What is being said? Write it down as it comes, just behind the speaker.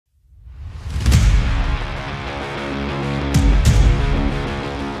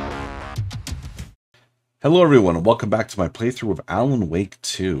Hello everyone, and welcome back to my playthrough of Alan Wake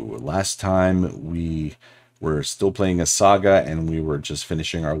 2. Last time we were still playing a saga and we were just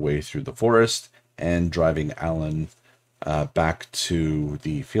finishing our way through the forest and driving Alan back to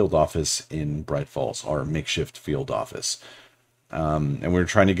the field office in Bright Falls, our makeshift field office. And we were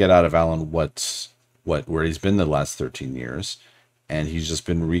trying to get out of Alan where he's been the last 13 years, and he's just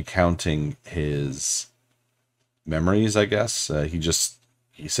been recounting his memories, I guess.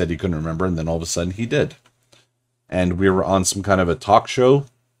 He said he couldn't remember, and then all of a sudden he did. And we were on some kind of a talk show.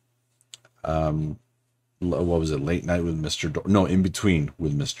 What was it? Late Night with Mr. Door? No, In Between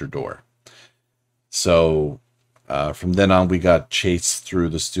with Mr. Door. So from then on, we got chased through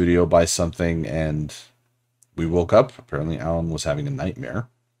the studio by something, and we woke up. Apparently, Alan was having a nightmare.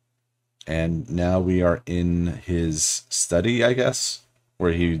 And now we are in his study, I guess,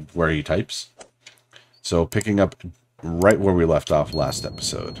 where he types. So picking up right where we left off last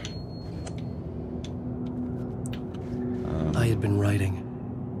episode. I had been writing.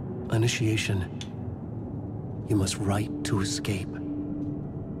 Initiation. You must write to escape.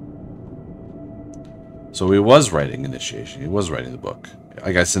 So he was writing Initiation. He was writing the book.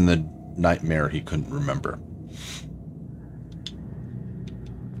 I guess in the nightmare he couldn't remember.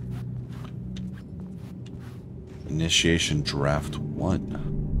 Initiation Draft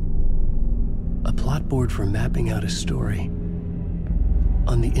 1. A plot board for mapping out a story.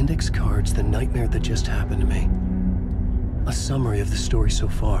 On the index cards, the nightmare that just happened to me. A summary of the story so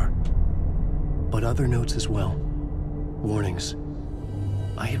far, but other notes as well. Warnings.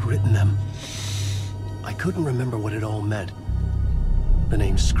 I had written them. I couldn't remember what it all meant. The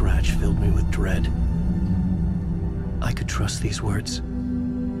name Scratch filled me with dread. I could trust these words.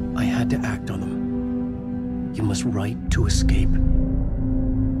 I had to act on them. You must write to escape.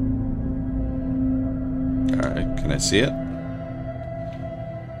 Alright, can I see it?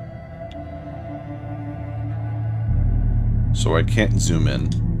 So I can't zoom in.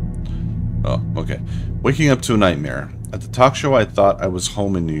 Oh, okay. Waking up to a nightmare. At the talk show, I thought I was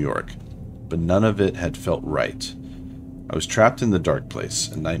home in New York, but none of it had felt right. I was trapped in the dark place,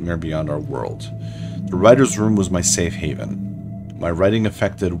 a nightmare beyond our world. The writer's room was my safe haven. My writing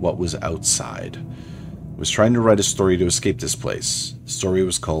affected what was outside. I was trying to write a story to escape this place. The story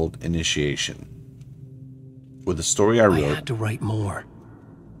was called Initiation. With the story I wrote... I had to write more.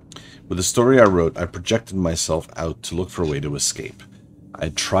 With the story I wrote, I projected myself out to look for a way to escape. I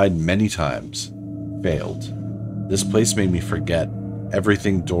had tried many times, failed. This place made me forget.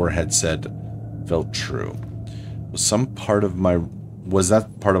 Everything Dor had said felt true. Was that part of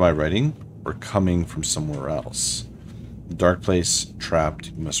my writing, or coming from somewhere else? Dark place, trapped,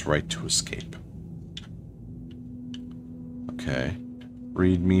 you must write to escape. Okay.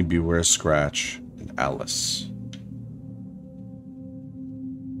 Read me, beware Scratch, and Alice.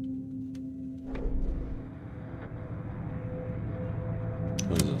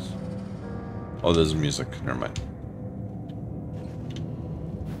 What is this? Oh, there's music. Never mind.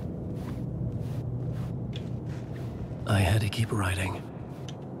 I had to keep writing.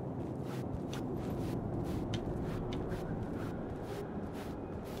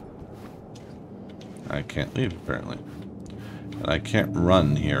 I can't leave, apparently. And I can't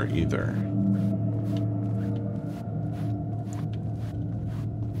run here either.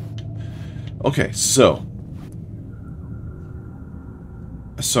 Okay, so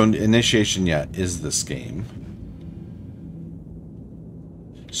Initiation, is this game.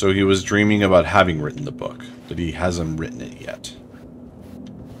 So he was dreaming about having written the book, but he hasn't written it yet.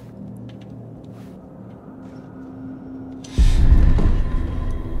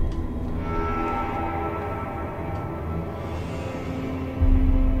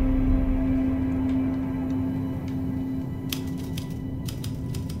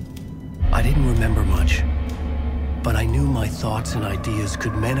 I didn't remember much, but I knew my thoughts and ideas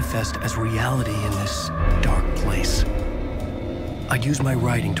could manifest as reality in this dark place. I'd use my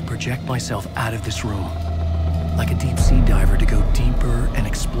writing to project myself out of this room, like a deep-sea diver to go deeper and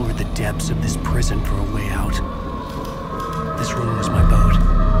explore the depths of this prison for a way out. This room was my boat.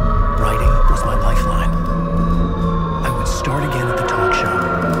 Writing was my lifeline. I would start again at the talk show.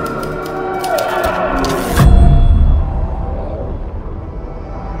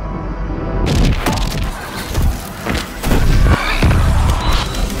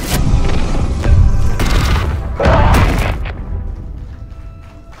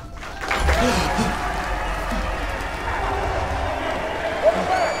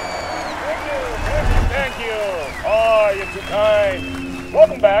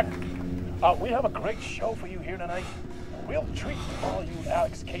 We have a great show for you here tonight. A real treat for all you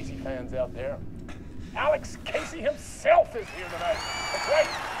Alex Casey fans out there. Alex Casey himself is here tonight. That's right.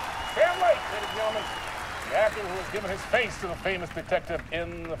 Can't wait, ladies and gentlemen. the actor who has given his face to the famous detective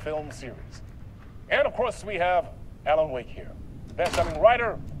in the film series. And of course, we have Alan Wake here, the best-selling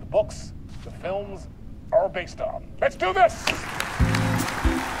writer the books the films are based on. Let's do this!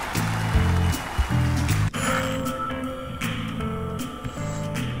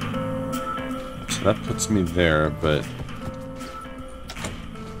 So that puts me there, but...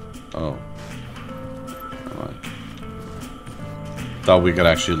 Oh. Come on. Thought we could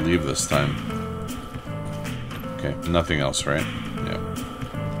actually leave this time. Okay, nothing else, right? Yeah.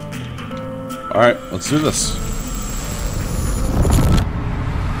 Alright, let's do this.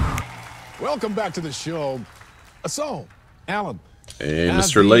 Welcome back to the show. So, Alan. Hey,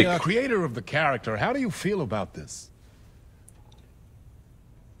 as Mr. Lake. the creator of the character, how do you feel about this?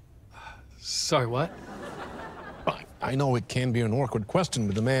 Sorry, what? I know it can be an awkward question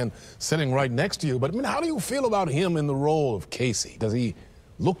with the man sitting right next to you, but I mean, how do you feel about him in the role of Casey? Does he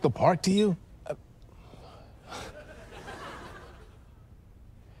look the part to you?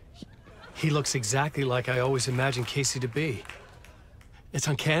 He looks exactly like I always imagined Casey to be. It's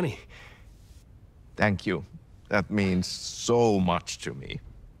uncanny. Thank you. That means so much to me.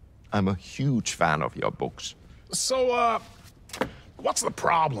 I'm a huge fan of your books. So, what's the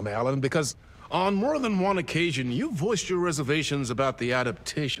problem, Alan? Because on more than one occasion, you voiced your reservations about the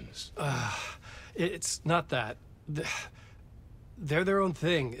adaptations. It's not that. They're their own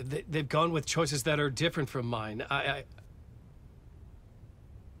thing. They've gone with choices that are different from mine.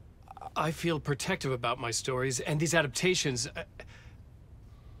 I feel protective about my stories, and these adaptations...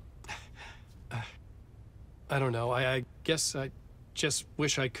 I don't know. I guess I just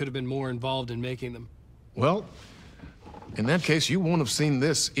wish I could have been more involved in making them. Well, in that case, you won't have seen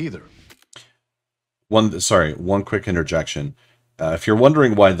this either. One quick interjection. If you're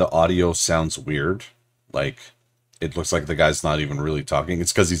wondering why the audio sounds weird, like it looks like the guy's not even really talking,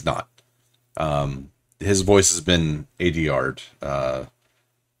 it's because he's not. His voice has been ADR'd.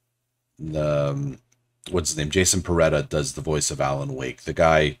 What's his name? Jason Peretta does the voice of Alan Wake. The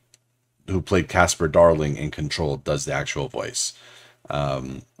guy who played Casper Darling in Control does the actual voice.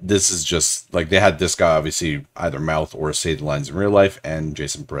 This is just like they had this guy obviously either mouth or say the lines in real life, and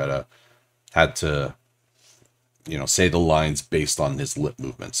Jason Peretta had to, say the lines based on his lip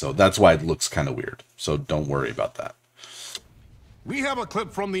movement. So that's why it looks kind of weird. So don't worry about that. We have a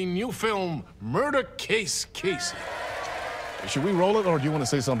clip from the new film, Murder Case Casey. Should we roll it, or do you want to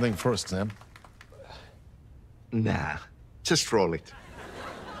say something first, Sam? Nah, just roll it.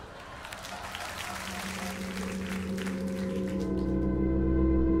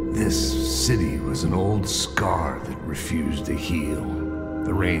 This city was an old scar that refused to heal.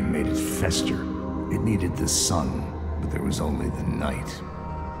 The rain made it fester. It needed the sun, but there was only the night.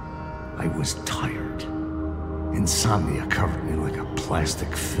 I was tired. Insomnia covered me like a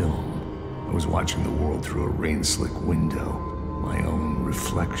plastic film. I was watching the world through a rain-slick window, my own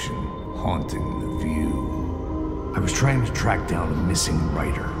reflection haunting the view. I was trying to track down a missing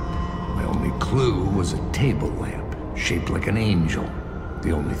writer. My only clue was a table lamp, shaped like an angel.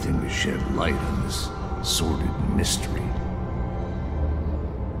 The only thing to shed light on this sordid mystery.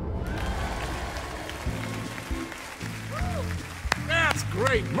 That's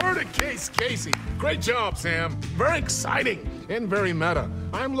great! Murder Case Casey! Great job, Sam. Very exciting and very meta.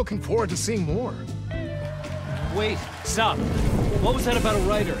 I'm looking forward to seeing more. Wait, stop. What was that about a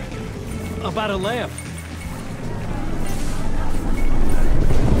writer? About a lamp?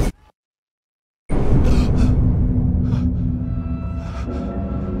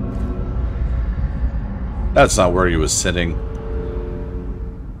 That's not where he was sitting.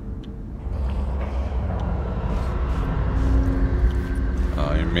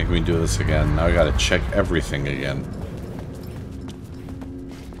 Oh, you're making me do this again. Now I gotta check everything again.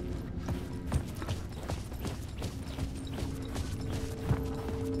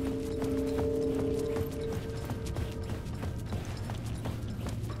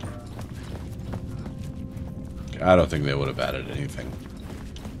 I don't think they would have added anything.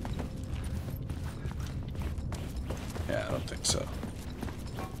 Yeah, I don't think so.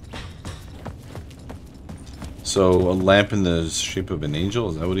 So, a lamp in the shape of an angel?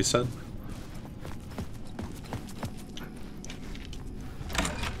 Is that what he said?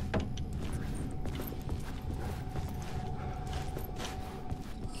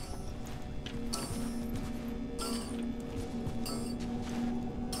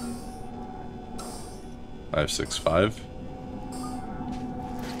 Five, 6, 5.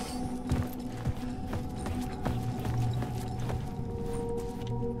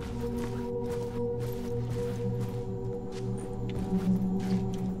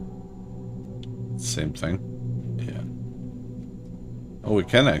 Same thing. Yeah. Oh, we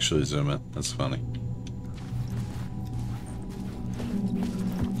can actually zoom in. That's funny.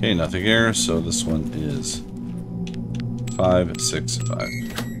 Okay, nothing here, so this one is 565.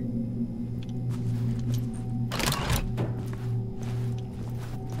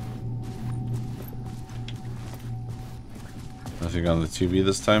 Nothing on the TV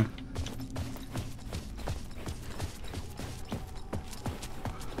this time.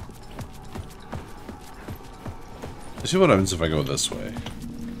 Let's see what happens if I go this way.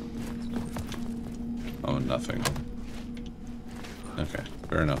 Oh, nothing. Okay,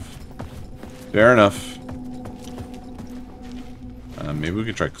 fair enough. Fair enough. Maybe we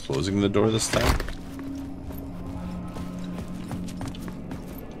could try closing the door this time.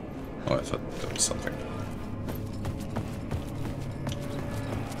 Oh, I thought there was something.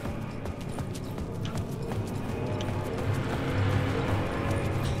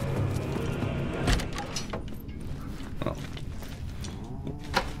 Oh.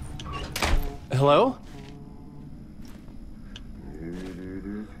 Hello?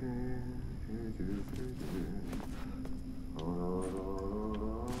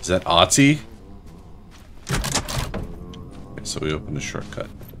 Is that Otzi? Okay, so we opened a shortcut.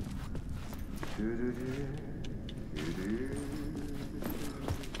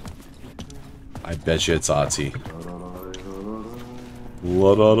 I bet you it's Otzi.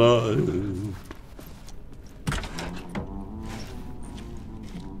 La da da.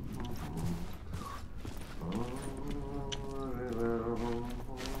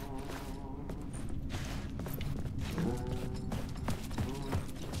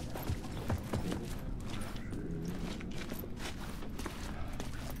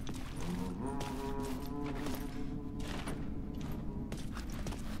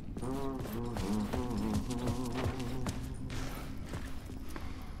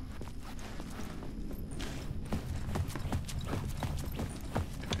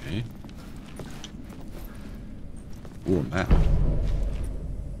 Okay. Ooh, a map.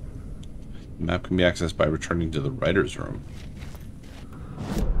 The map can be accessed by returning to the writer's room.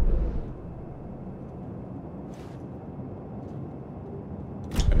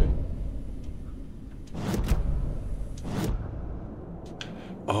 Okay.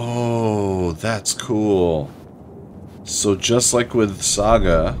 Oh, that's cool. So just like with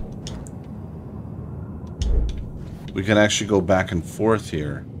Saga, we can actually go back and forth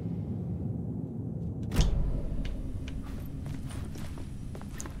here.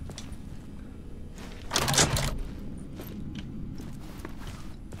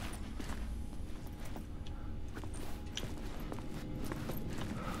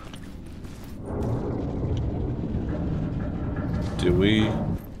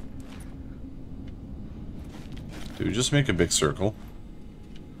 Do we just make a big circle?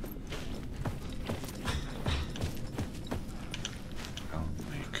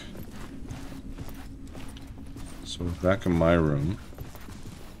 So back in my room.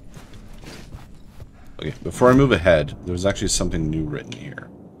 Okay, before I move ahead, there's actually something new written here.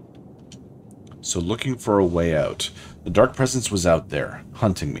 So looking for a way out. The dark presence was out there,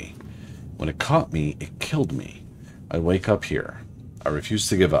 hunting me. When it caught me, it killed me. I'd wake up here. I refused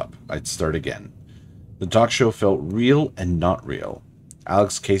to give up. I'd start again. The talk show felt real and not real.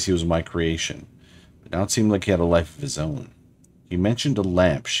 Alex Casey was my creation, but now it seemed like he had a life of his own. He mentioned a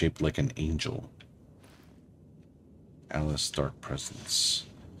lamp shaped like an angel. Alice Dark Presence.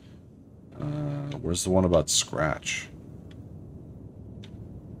 Where's the one about Scratch?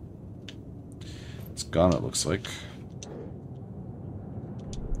 It's gone, it looks like.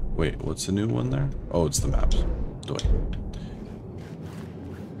 Wait, what's the new one there? Oh, it's the maps. Doi.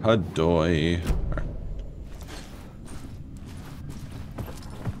 Hadoy. Right.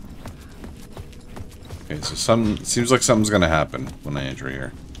 Okay, so seems like something's gonna happen when I enter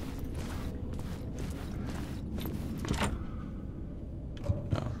here.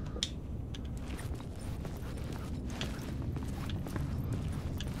 No.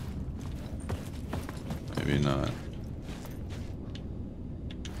 Maybe not.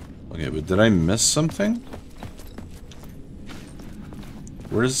 Okay, but did I miss something?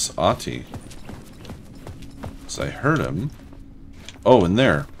 Where's Ahti? Because I heard him. Oh, in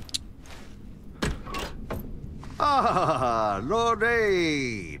there. Ah,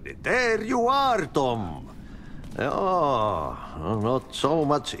 Lorraine! There you are, Tom. Oh, not so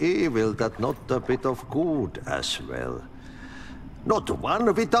much evil that not a bit of good as well. Not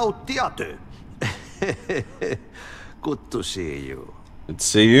one without the other. Good to see you. Good to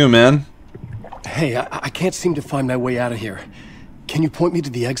see you, man. Hey, I can't seem to find my way out of here. Can you point me to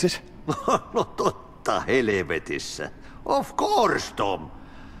the exit? No totta helvetissä. Of course, Tom.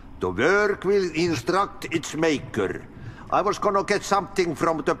 The work will instruct its maker. I was gonna get something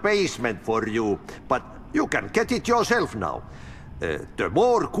from the basement for you, but you can get it yourself now. The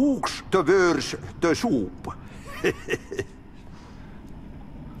more cooks, the worse the soup.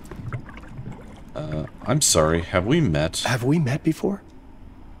 I'm sorry, have we met? Have we met before?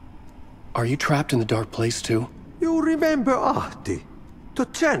 Are you trapped in the dark place too? You remember Ahti, the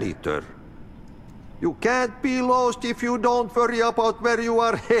janitor? You can't be lost if you don't worry about where you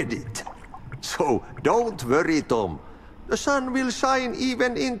are headed. So don't worry, Tom. The sun will shine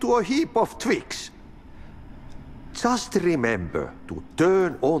even into a heap of twigs. Just remember to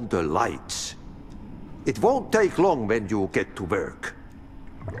turn on the lights. It won't take long when you get to work.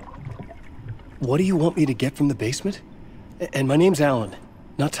 What do you want me to get from the basement? And my name's Alan,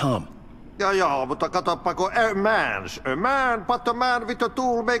 not Tom. Ja, mutta katsoppa, a man, but a man with a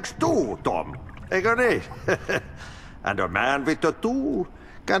tool makes two, Tom. Eikö niin? And a man with a tool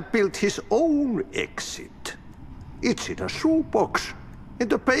can build his own exit. It's in a shoebox, in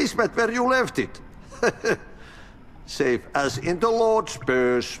the basement where you left it. Safe as in the Lord's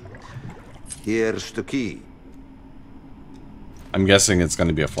purse. Here's the key. I'm guessing it's going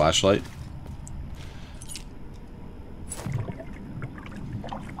to be a flashlight.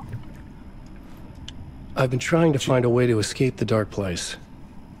 I've been trying to find a way to escape the dark place.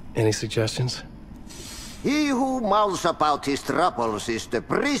 Any suggestions? He who mulls about his troubles is the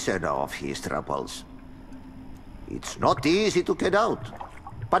prisoner of his troubles. It's not easy to get out.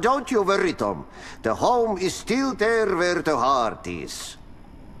 But don't you worry, Tom. The home is still there where the heart is.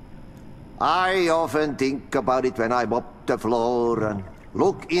 I often think about it when I mop the floor and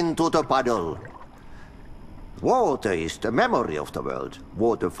look into the puddle. Water is the memory of the world.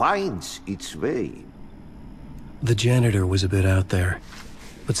 Water finds its way. The janitor was a bit out there,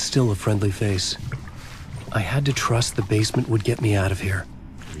 but still a friendly face. I had to trust the basement would get me out of here.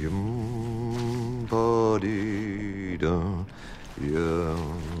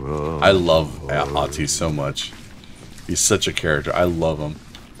 I love Ahti so much. He's such a character. I love him.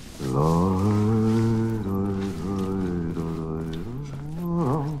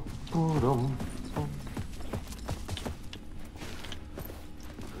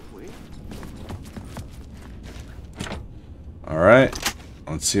 Alright,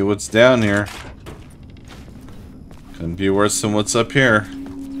 let's see what's down here. Couldn't be worse than what's up here.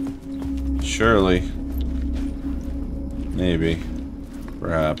 Surely. Maybe.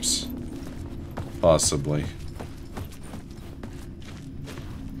 Perhaps. Possibly.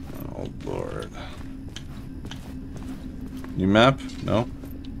 Oh, Lord. New map? No?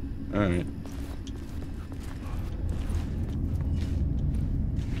 Alright.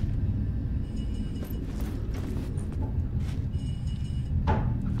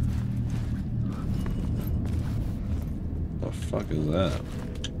 The fuck is that?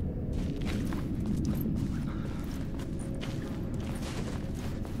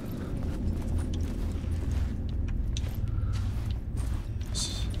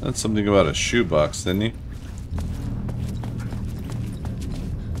 That's something about a shoebox, didn't he?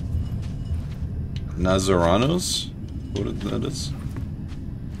 Nazaranos? What is that is?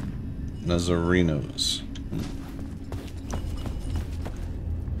 Nazarinos.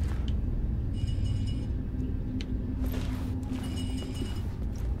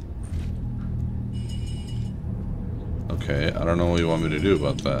 Okay, I don't know what you want me to do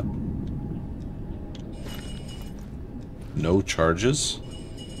about that. No charges?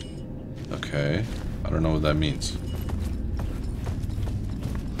 Okay, I don't know what that means.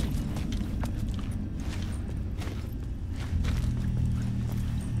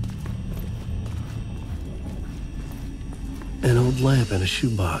 An old lamp in a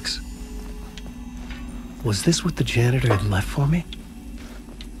shoebox. Was this what the janitor had left for me?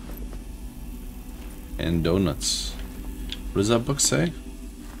 And donuts. What does that book say?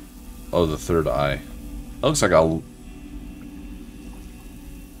 Oh, the third eye. That looks like a...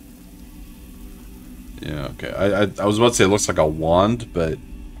 Yeah, okay. I was about to say it looks like a wand, but...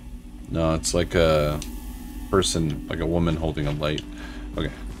 No, it's like a person, like a woman holding a light.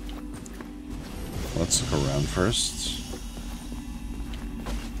 Okay. Let's look around first.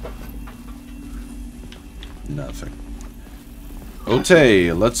 Nothing.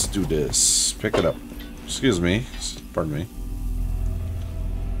 Okay, let's do this. Pick it up. Excuse me. Pardon me.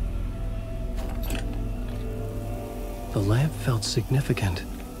 The lamp felt significant.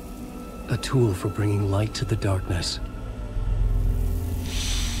 A tool for bringing light to the darkness.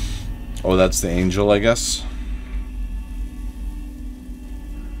 Oh, that's the angel, I guess?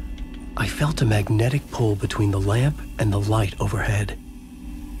 I felt a magnetic pull between the lamp and the light overhead.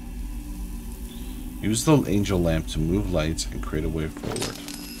 Use the angel lamp to move lights and create a way forward.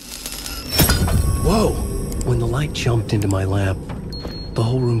 Whoa! When the light jumped into my lamp, the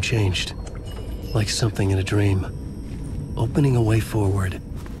whole room changed. Like something in a dream. opening a way forward.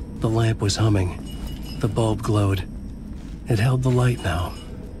 The lamp was humming. The bulb glowed. It held the light now.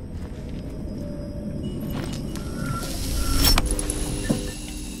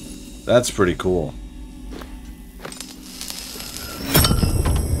 That's pretty cool.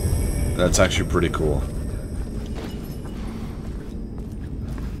 That's actually pretty cool.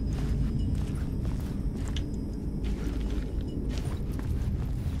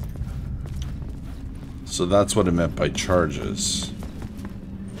 So that's what it meant by charges.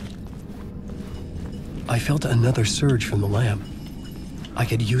 I felt another surge from the lamp. I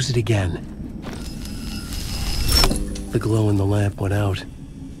could use it again. The glow in the lamp went out,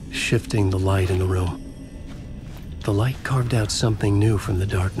 shifting the light in the room. The light carved out something new from the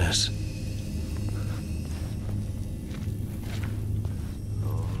darkness.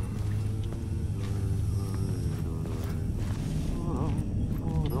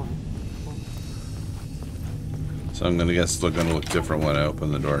 So I'm gonna guess it's gonna look different when I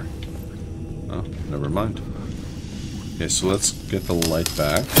open the door. Oh, never mind. Okay, so let's get the light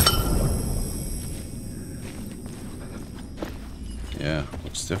back. Yeah,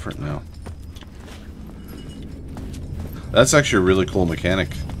 looks different now. That's actually a really cool mechanic.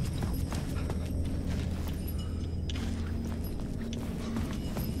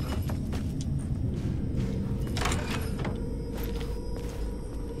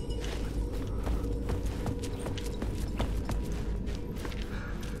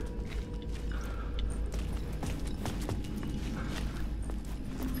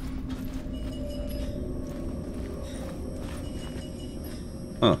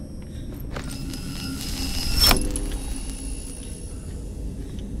 Huh.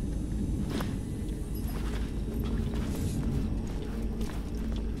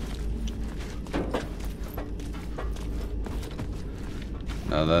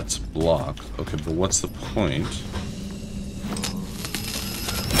 Now that's blocked. Okay, but what's the point?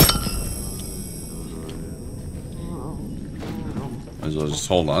 Might as well just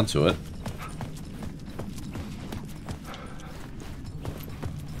hold on to it.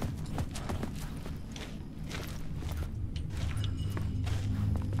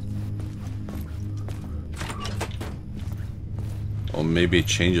 Well, maybe it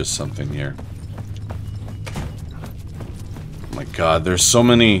changes something here. Oh my god, there's so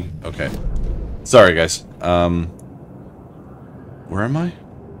many... Okay. Sorry, guys. Where am I?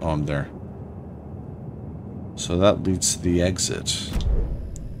 Oh, I'm there. So that leads to the exit.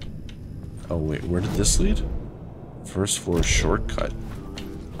 Oh, wait, where did this lead? First floor shortcut.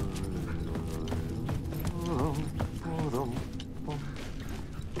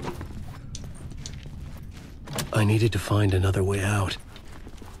 I needed to find another way out.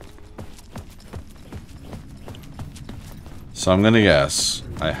 So I'm gonna guess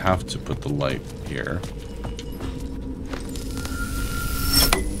I have to put the light here.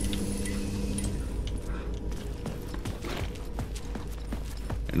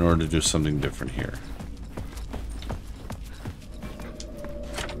 In order to do something different here.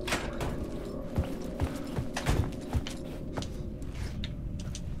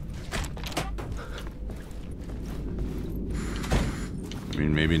 I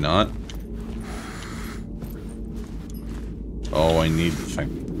mean, maybe not. Oh, I need the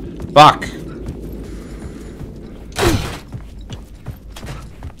thing. Fuck!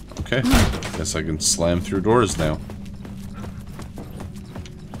 Okay. Guess I can slam through doors now.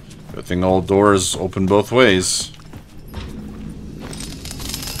 Good thing all doors open both ways.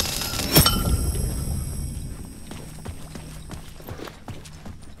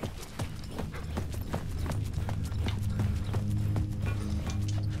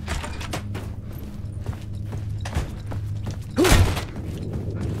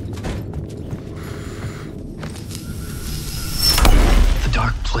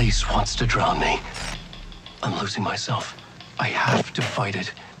 Wants to drown me. I'm losing myself. I have to fight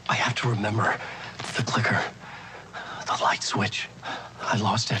it. I have to remember. The clicker. The light switch. I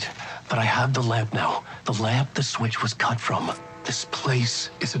lost it. But I have the lamp now. The lamp the switch was cut from. This place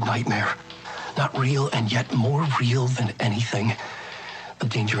is a nightmare. Not real and yet more real than anything. The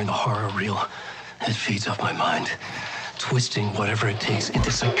danger and the horror are real. It feeds off my mind. Twisting whatever it takes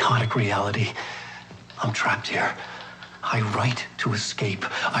into psychotic reality. I'm trapped here. I write to escape.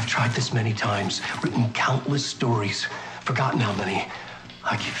 I've tried this many times, written countless stories, forgotten how many.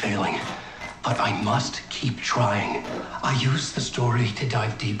 I keep failing, but I must keep trying. I use the story to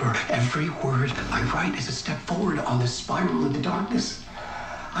dive deeper. Every word I write is a step forward on this spiral into darkness.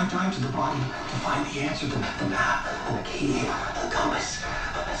 I dive to the bottom to find the answer, the map, and the key, and the compass.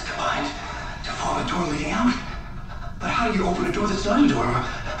 It's combined to form a door leading out. But how do you open a door that's not a door?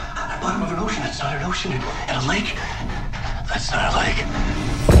 At the bottom of an ocean that's not an ocean, and a lake. That's not a leg.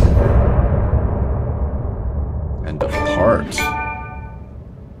 And a part.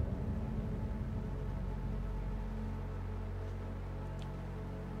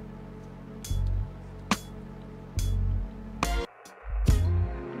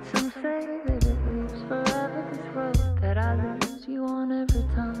 Some say that it lives forever, this road that I lose you on every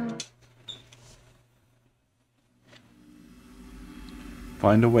time.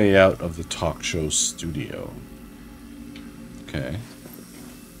 Find a way out of the talk show studio. Okay.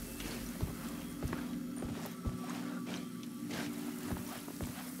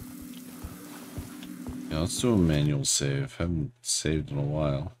 Yeah, let's do a manual save. Haven't saved in a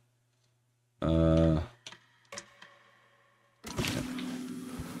while. Yeah.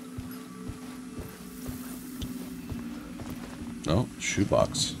 Oh,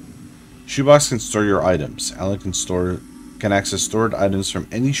 shoebox. Shoebox can store your items. Alan can access stored items from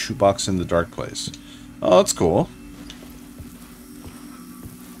any shoebox in the dark place. Oh, that's cool.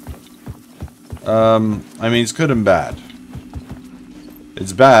 I mean, it's good and bad.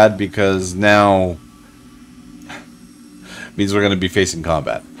 It's bad because now means we're going to be facing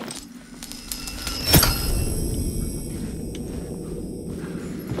combat.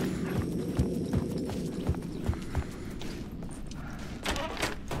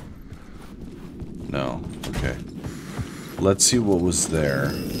 No. Okay. Let's see what was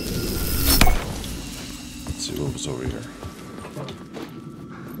there. Let's see what was over here.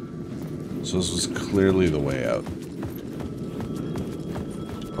 So this was clearly the way out.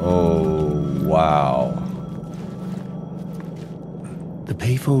 Oh, wow. The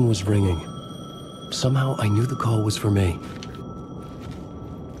payphone was ringing. Somehow I knew the call was for me.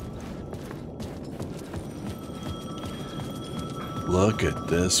 Look at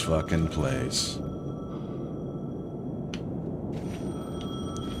this fucking place.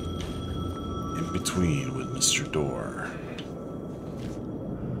 In between with Mr. Door.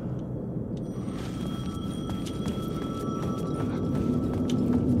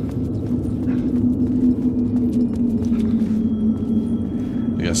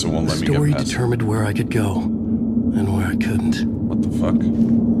 I guess it won't let me get Story past it. determined where I could go and where I couldn't. What the fuck?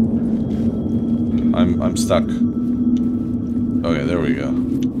 I'm stuck. Okay, there we go.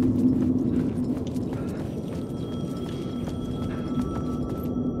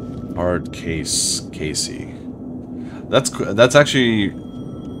 Hard case Casey. That's actually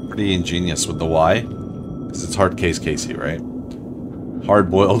pretty ingenious with the Y, because it's hard case Casey, right?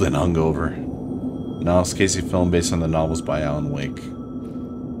 Hard boiled and hungover. Niles Casey film based on the novels by Alan Wake.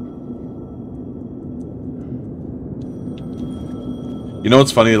 You know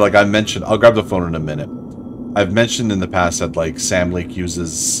what's funny? Like I mentioned, I'll grab the phone in a minute. I've mentioned in the past that like Sam Lake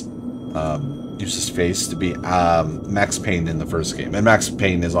uses face to be Max Payne in the first game, and Max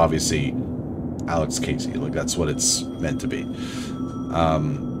Payne is obviously Alex Casey. Like that's what it's meant to be.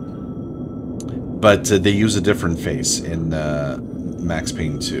 But they use a different face in Max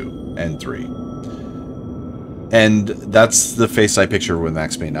Payne 2 and 3, and that's the face I picture with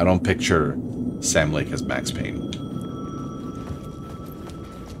Max Payne. I don't picture Sam Lake as Max Payne.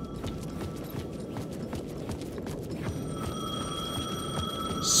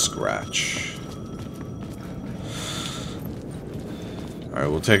 Scratch. Alright,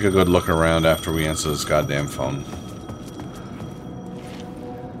 we'll take a good look around after we answer this goddamn phone.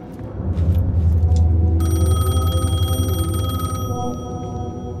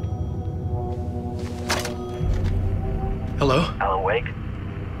 Hello? Alan Wake?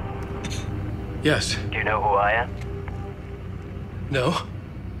 Yes. Do you know who I am? No?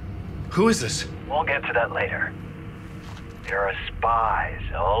 Who is this? We'll get to that later. There are spies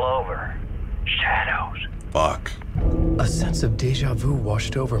all over. Shadows. Fuck. A sense of deja vu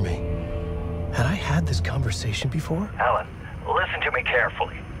washed over me. Had I had this conversation before? Alan, listen to me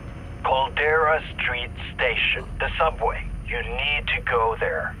carefully. Caldera Street Station, the subway. You need to go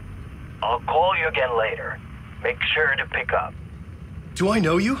there. I'll call you again later. Make sure to pick up. Do I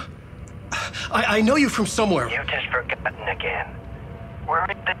know you? I know you from somewhere. You've just forgotten again. We're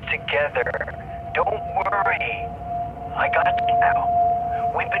in this together. Don't worry. I got you now.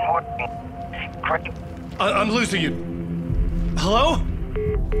 We've been working great. I'm losing you. Hello?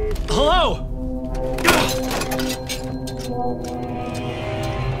 Hello?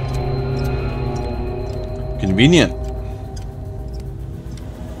 Convenient.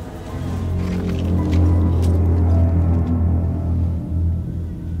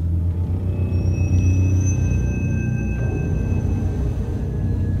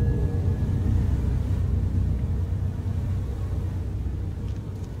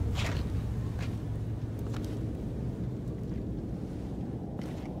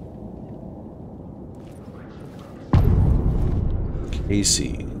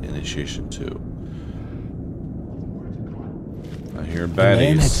 AC, Initiation 2. I hear The man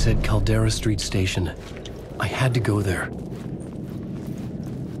had baddies. said Caldera Street Station. I had to go there.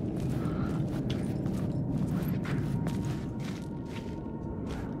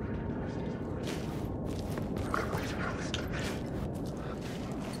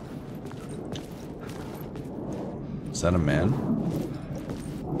 Is that a man?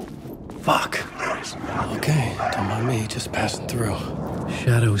 Fuck. Okay, don't mind me, just passing through.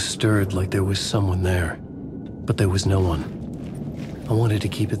 Shadows stirred like there was someone there, but there was no one. I wanted to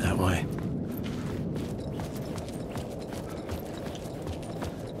keep it that way.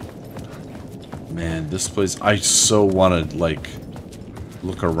 Man, this place, I so want to, like,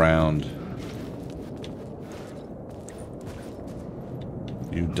 look around.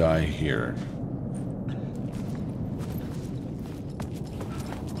 You die here.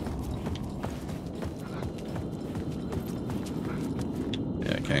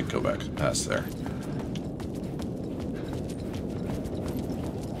 Yeah, I can't go back past there.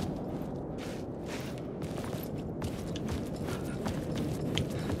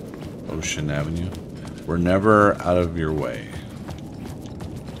 Ocean Avenue. We're never out of your way.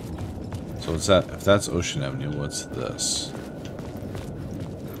 So what's that? If that's Ocean Avenue, what's this?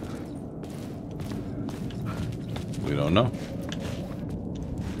 We don't know.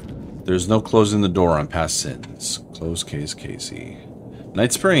 There's no closing the door on past sins. Close case, Casey.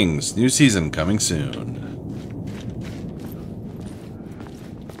 Night Springs, new season coming soon.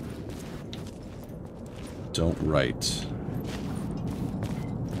 Don't write.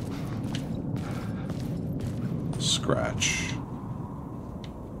 Scratch.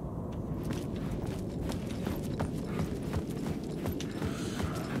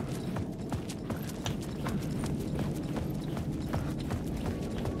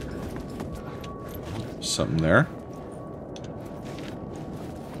 Something there.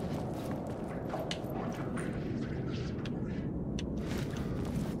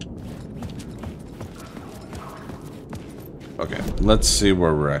 Okay, let's see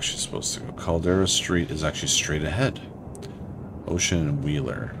where we're actually supposed to go. Caldera Street is actually straight ahead. Ocean and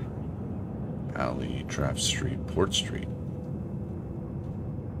Wheeler. Alley, Draft Street, Port Street.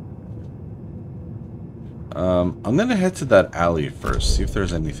 I'm gonna head to that alley first, see if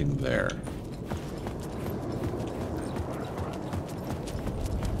there's anything there.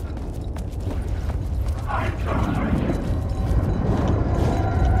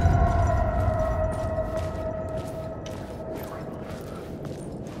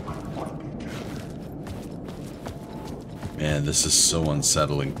 Man, this is so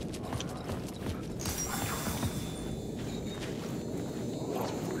unsettling.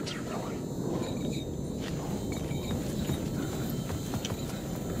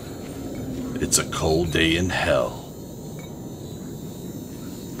 It's a cold day in hell.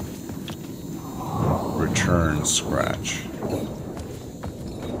 Return scratch.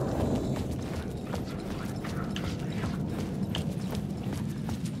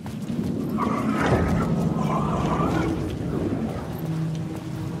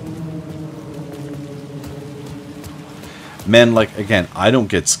 Man, like, again, I don't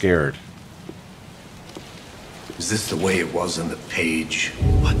get scared. Is this the way it was on the page?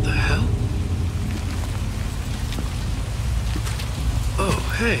 What the hell?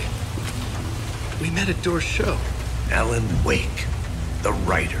 Oh, hey. We met at Door's show. Alan Wake, the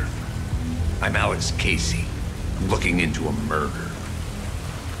writer. I'm Alex Casey. I'm looking into a murder.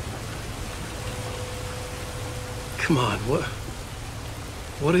 Come on,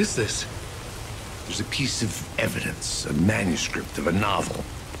 what is this? There's a piece of evidence, a manuscript of a novel.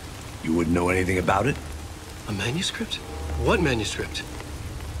 You wouldn't know anything about it? A manuscript? What manuscript?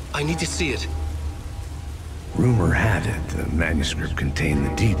 I need to see it. Rumor had it the manuscript contained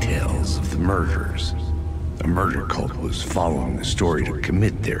the details of the murders. A murder cult was following the story to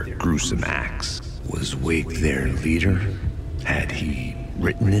commit their gruesome acts. Was Wake their leader? Had he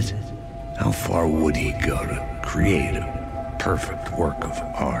written it? How far would he go to create a perfect work of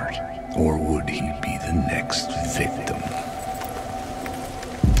art? Or would he be the next victim?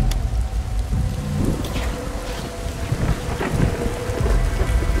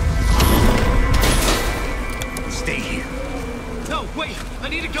 Stay here. No, wait! I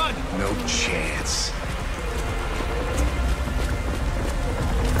need a gun! No chance.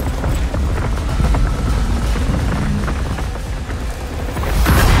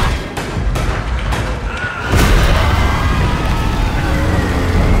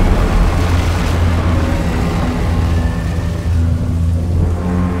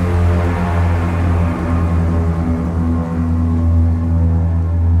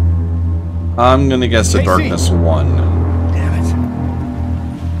 I'm gonna guess the Casey! darkness 1. Damn it.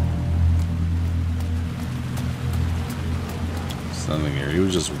 anything here. He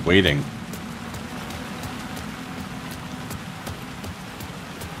was just waiting.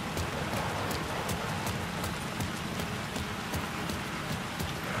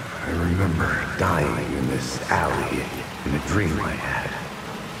 I remember dying in this alley in a dream I had.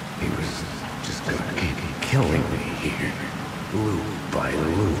 He was just gonna keep killing me here, loop by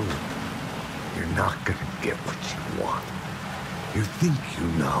loop. You're not gonna get what you want. You think you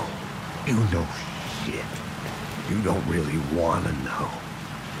know. You know shit. You don't really want to know.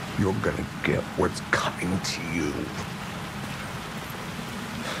 You're gonna get what's coming to you.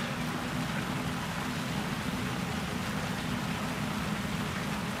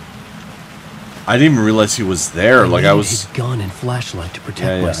 I didn't even realize he was there. Like I was his gun and flashlight to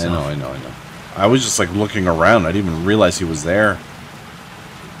protect myself. I know. I was just like looking around. I didn't even realize he was there.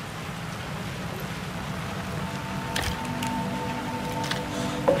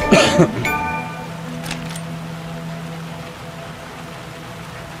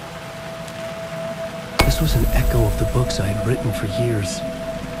 This was an echo of the books I had written for years.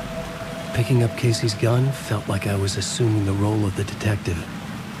 Picking up Casey's gun felt like I was assuming the role of the detective.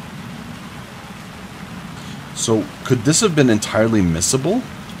 So, could this have been entirely missable?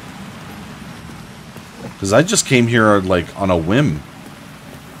 Because I just came here, like, on a whim.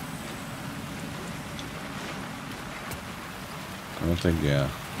 I don't think, yeah.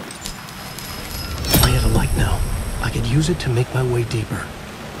 I had a light now. I could use it to make my way deeper.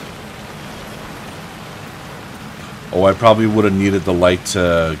 Oh, I probably would have needed the light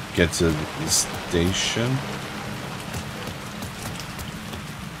to get to the station.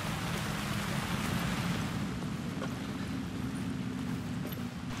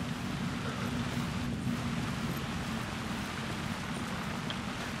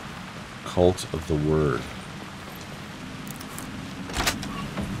 Cult of the Word.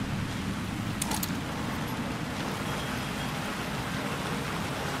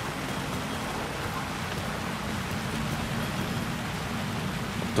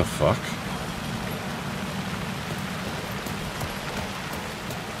 What the fuck?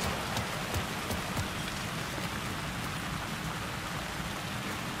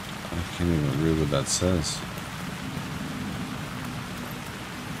 I can't even read what that says.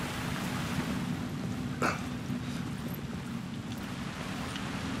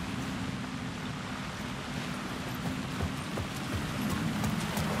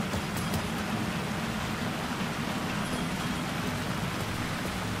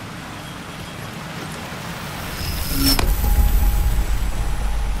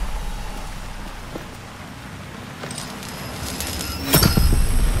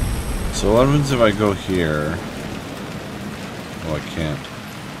 So what happens if I go here? Oh, I can't.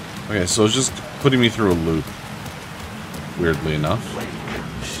 Okay, so it's just putting me through a loop. Weirdly enough.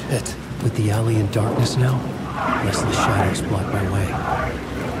 Shit. With the alley in darkness now, less the shadows block my way.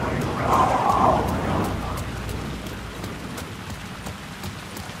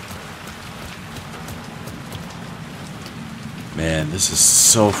 Man, this is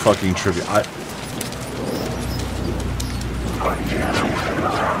so fucking trivial.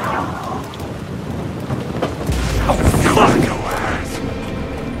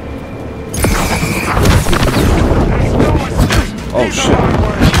 Oh shit.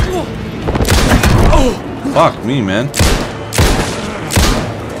 Fuck me, man.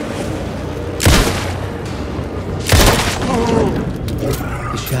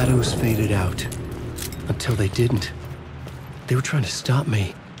 The shadows faded out. Until they didn't. They were trying to stop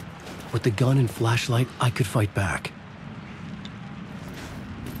me. With the gun and flashlight, I could fight back.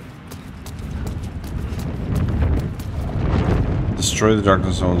 Destroy the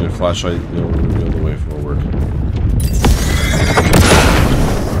darkness only with a flashlight will reveal the way forward.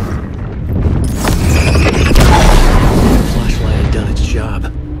 The flashlight had done its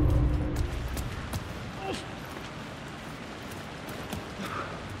job.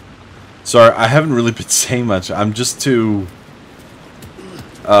 Sorry, I haven't really been saying much. I'm just too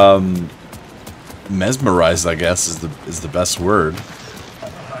mesmerized, I guess, is the best word.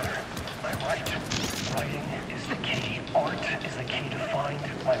 My right. Writing is the key. Art is the key to find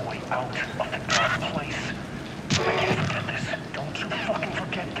my way out of the dark place. I can't forget this. Don't you fucking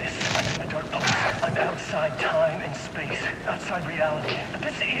forget this. I'm in the dark place. I'm outside time and space. Outside reality. But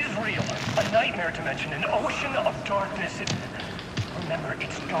this is real. A nightmare dimension. An ocean of darkness. Remember,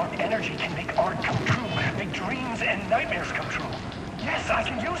 its dark energy can make art come true. Make dreams and nightmares come true. Yes, I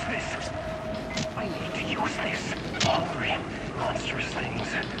can use this. I need to use this. Hungry, monstrous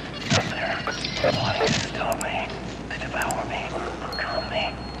things out there, wanting to stop me, to devour me, calm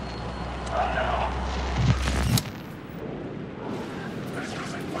me. Oh no. There's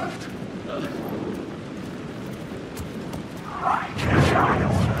nothing left. Right.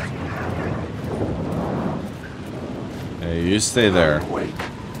 Hey, you stay there.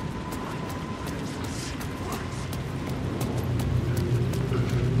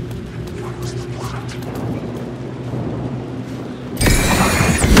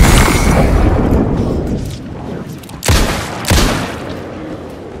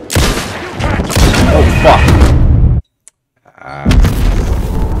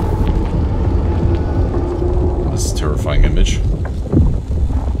 That's a terrifying image.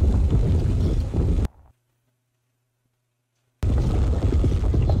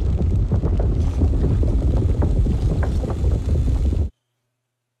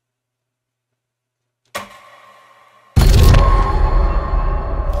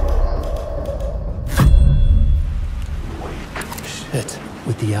 Shit.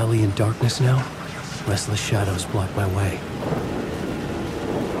 With the alley in darkness now, restless shadows block my way.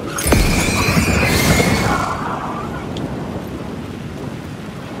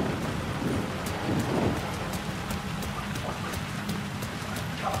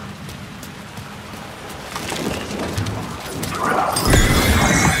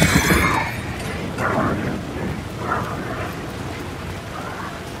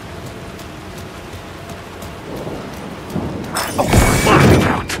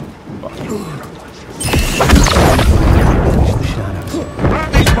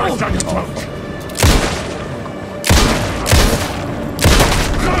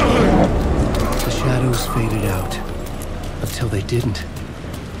 Faded out. Until they didn't.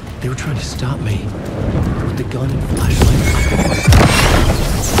 They were trying to stop me. With the gun and flashlight.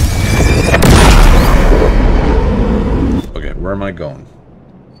 Okay, where am I going?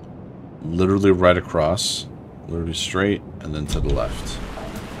 Literally right across. Literally straight, and then to the left.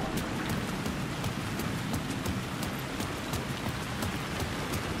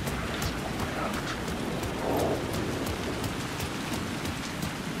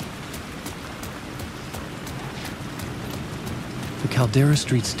 The Caldera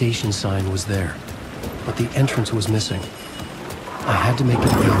Street station sign was there, but the entrance was missing. I had to make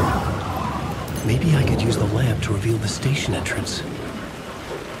it real. Maybe I could use the lamp to reveal the station entrance.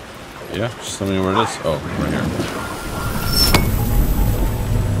 Yeah, just tell me where it is. Oh, right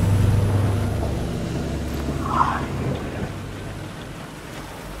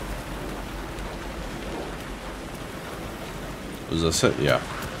here. Is this it? Yeah.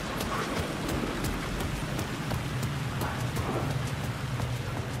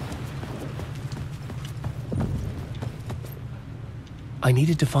 I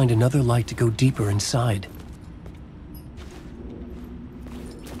needed to find another light to go deeper inside.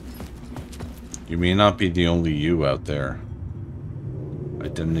 You may not be the only you out there.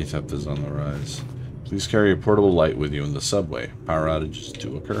 Identity theft is on the rise. Please carry a portable light with you in the subway. Power outages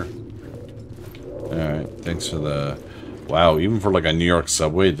do occur. Alright, thanks for the... Wow, even for like a New York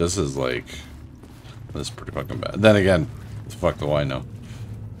subway, this is like... This is pretty fucking bad. Then again, what the fuck do I know?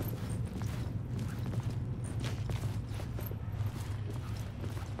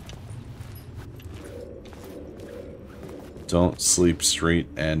 Don't sleep Street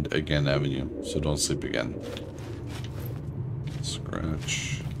and again Avenue. So don't sleep again.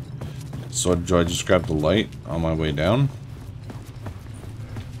 Scratch. So do I just grab the light on my way down?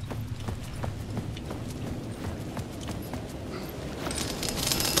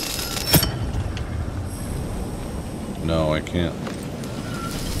 No, I can't.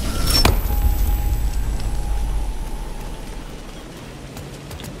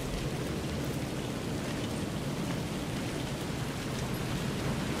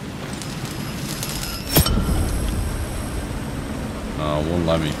 Won't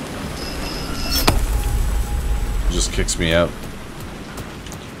let me. It just kicks me out.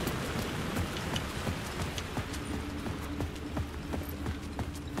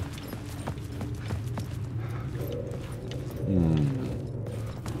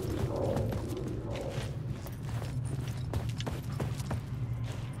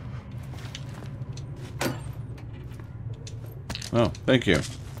 Oh, thank you.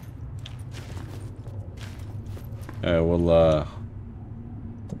 Well,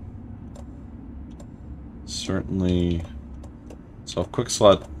 certainly... So, quick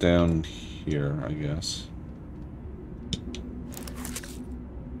slot down here, I guess.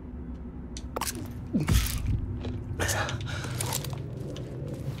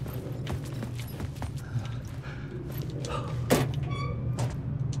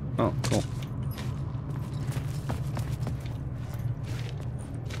 Oh, cool.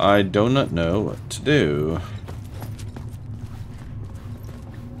 I do not know what to do.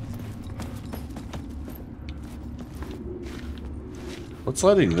 What's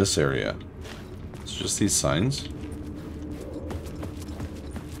lighting this area? It's just these signs.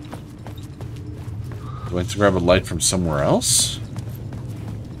 Do I have to grab a light from somewhere else?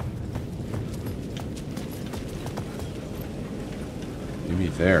 Maybe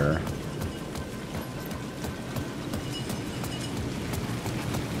there.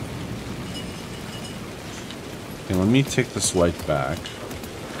 Okay, let me take this light back.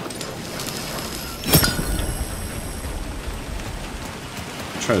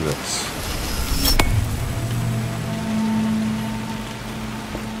 Try this.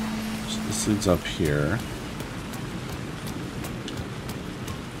 So this leads up here.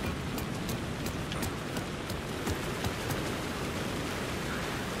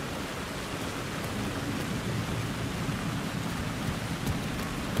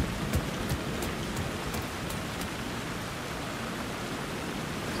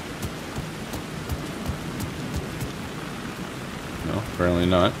 No, apparently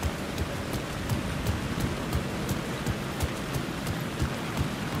not.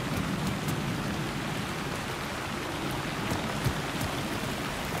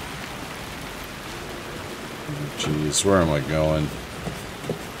 Jeez, where am I going?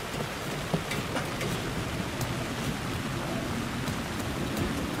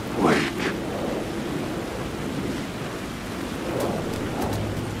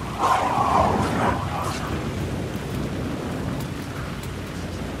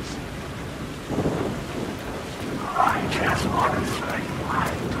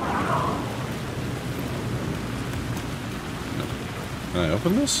 Can I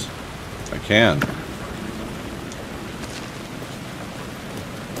open this? I can.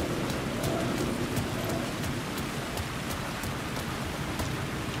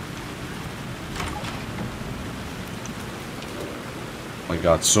 I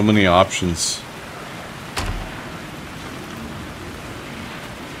got so many options.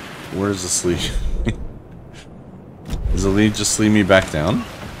 Where's this lead? Does the lead just lead me back down?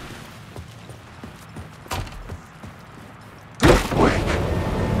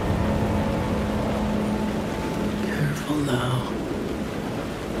 Careful now.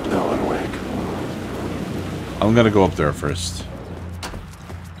 Alan Wake. I'm gonna go up there first.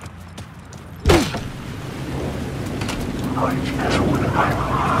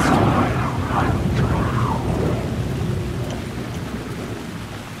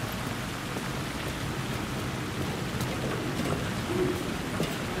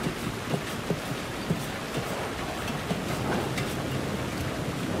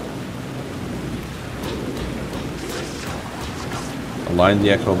 Align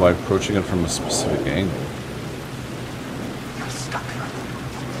the echo by approaching it from a specific angle.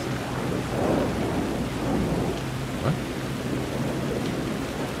 What?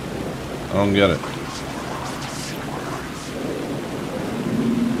 I don't get it.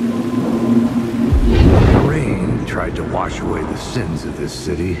 The rain tried to wash away the sins of this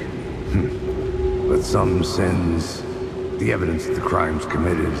city. But some sins, the evidence of the crimes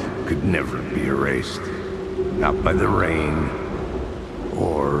committed, could never be erased. Not by the rain,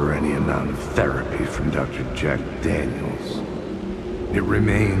 or any amount of therapy from Dr. Jack Daniels. It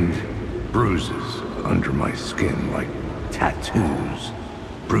remained bruises under my skin, like tattoos.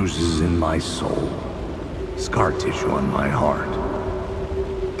 Bruises in my soul. Scar tissue on my heart.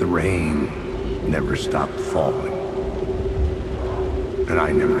 The rain never stopped falling. And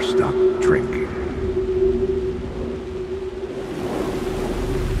I never stopped drinking.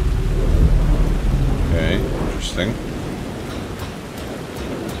 Okay, interesting.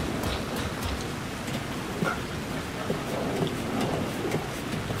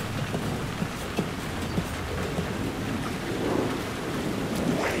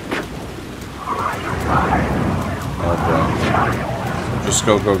 Just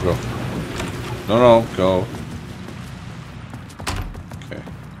go, go, go. No, no, go. Okay.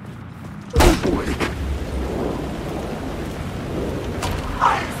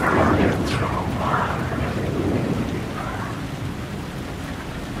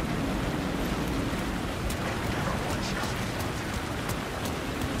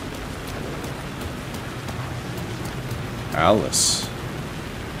 Alice.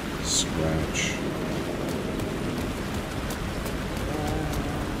 Scratch.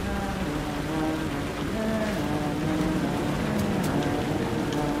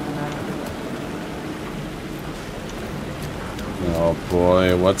 Oh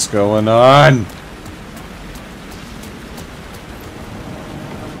boy, what's going on?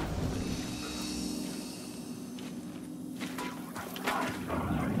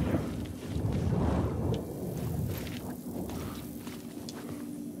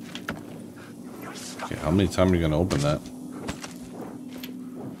 Okay, how many times are you gonna open that?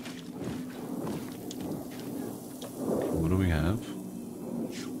 What do we have?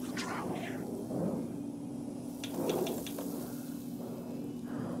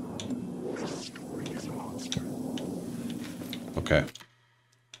 Okay.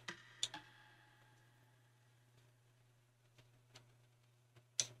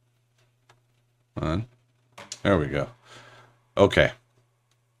 On. There we go. Okay.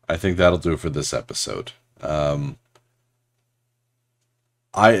 I think that'll do for this episode. I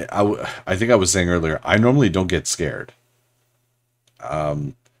think I was saying earlier, I normally don't get scared.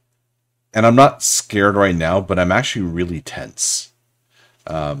 And I'm not scared right now, but I'm actually really tense.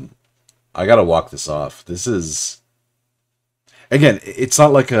 I gotta walk this off. This is... Again, it's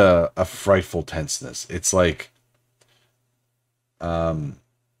not like a frightful tenseness. It's like...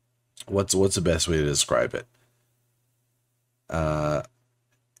 What's the best way to describe it?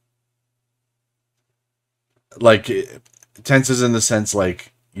 Like, tenses in the sense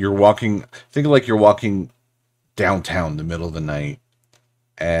like you're walking... Think of like you're walking downtown in the middle of the night,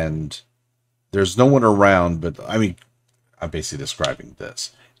 and there's no one around, but I mean, I'm basically describing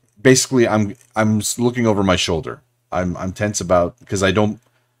this. Basically, I'm looking over my shoulder. I'm tense about, because I'm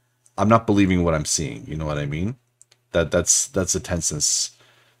not believing what I'm seeing. You know what I mean? That's a tenseness.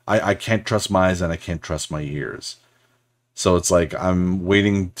 I can't trust my eyes and I can't trust my ears. So it's like I'm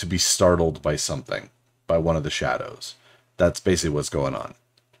waiting to be startled by something, by one of the shadows. That's basically what's going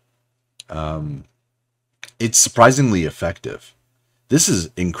on. It's surprisingly effective. This is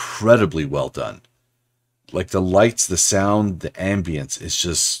incredibly well done. Like the lights, the sound, the ambience is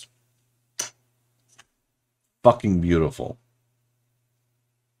just fucking beautiful.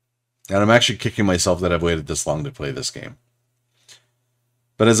 And I'm actually kicking myself that I've waited this long to play this game.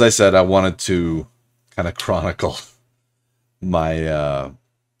 But as I said, I wanted to kind of chronicle my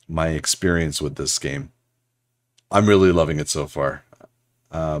my experience with this game. I'm really loving it so far.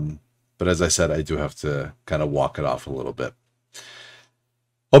 But as I said, I do have to kind of walk it off a little bit.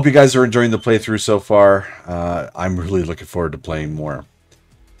 Hope you guys are enjoying the playthrough so far. I'm really looking forward to playing more.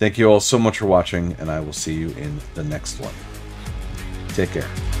 Thank you all so much for watching, and I will see you in the next one. Take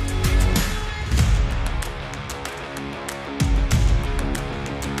care.